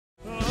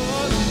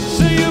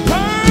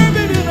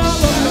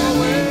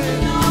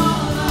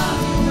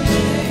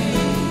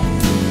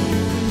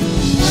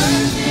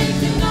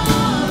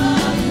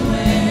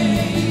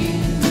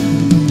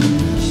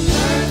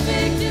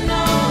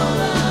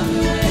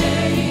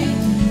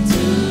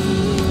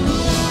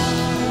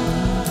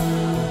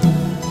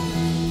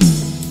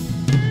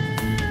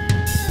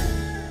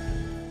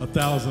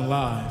1,000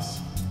 lies,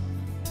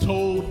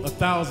 told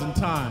 1,000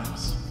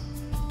 times,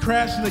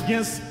 crashing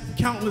against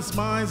countless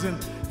minds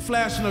and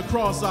flashing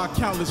across our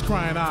countless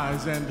crying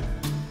eyes. And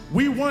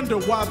we wonder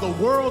why the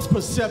world's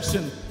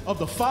perception of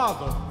the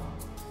father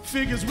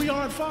figures we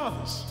aren't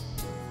fathers.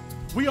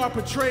 We are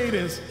portrayed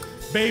as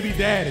baby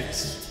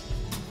daddies,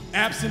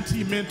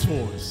 absentee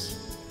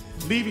mentors,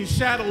 leaving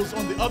shadows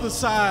on the other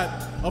side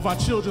of our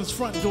children's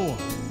front door.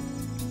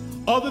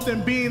 Other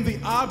than being the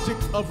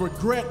object of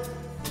regret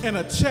and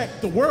a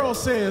check, the world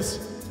says,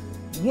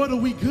 what are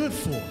we good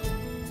for?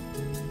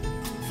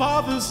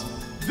 Fathers,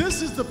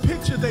 this is the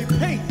picture they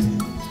paint,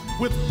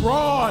 with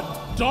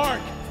broad, dark,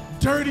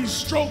 dirty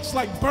strokes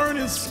like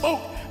burning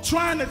smoke,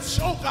 trying to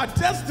choke our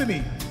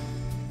destiny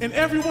and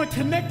everyone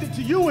connected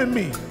to you and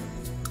me.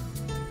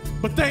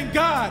 But thank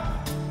God,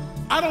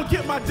 I don't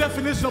get my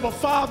definition of a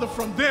father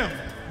from them.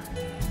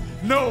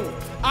 No,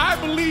 I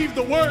believe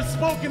the words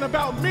spoken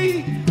about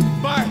me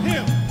by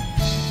him.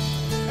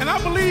 And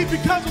I believe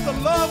because of the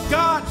love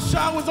God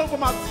showers over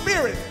my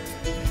spirit,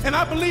 and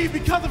I believe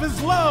because of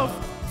his love,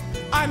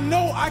 I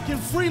know I can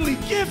freely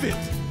give it.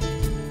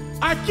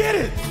 I get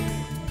it.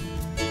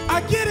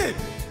 I get it.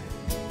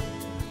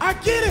 I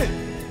get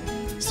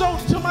it. So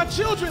to my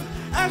children,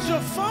 as your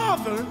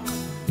father,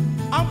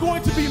 I'm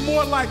going to be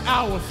more like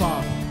our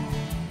Father.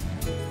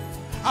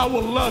 I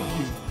will love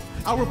you.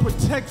 I will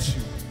protect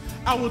you.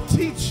 I will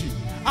teach you.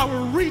 I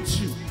will reach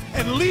you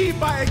and lead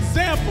by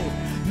example,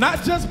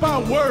 not just by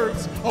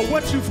words or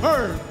what you've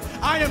heard.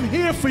 I am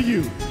here for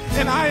you,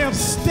 and I am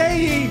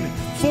staying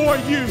for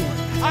you.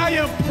 I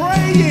am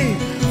praying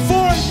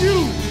for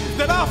you,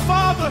 that our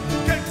Father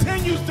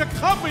continues to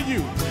cover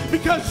you,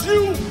 because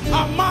you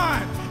are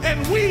mine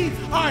and we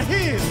are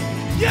his.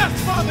 Yes,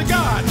 Father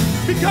God,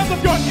 because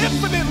of your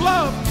infinite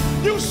love,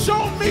 you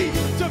show me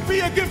to be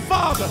a good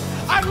father.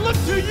 I look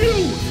to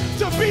you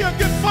to be a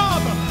good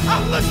father.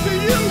 I look to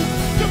you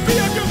to be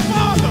a good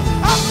father.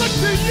 I look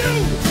to you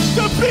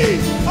to be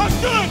a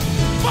good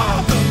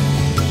father.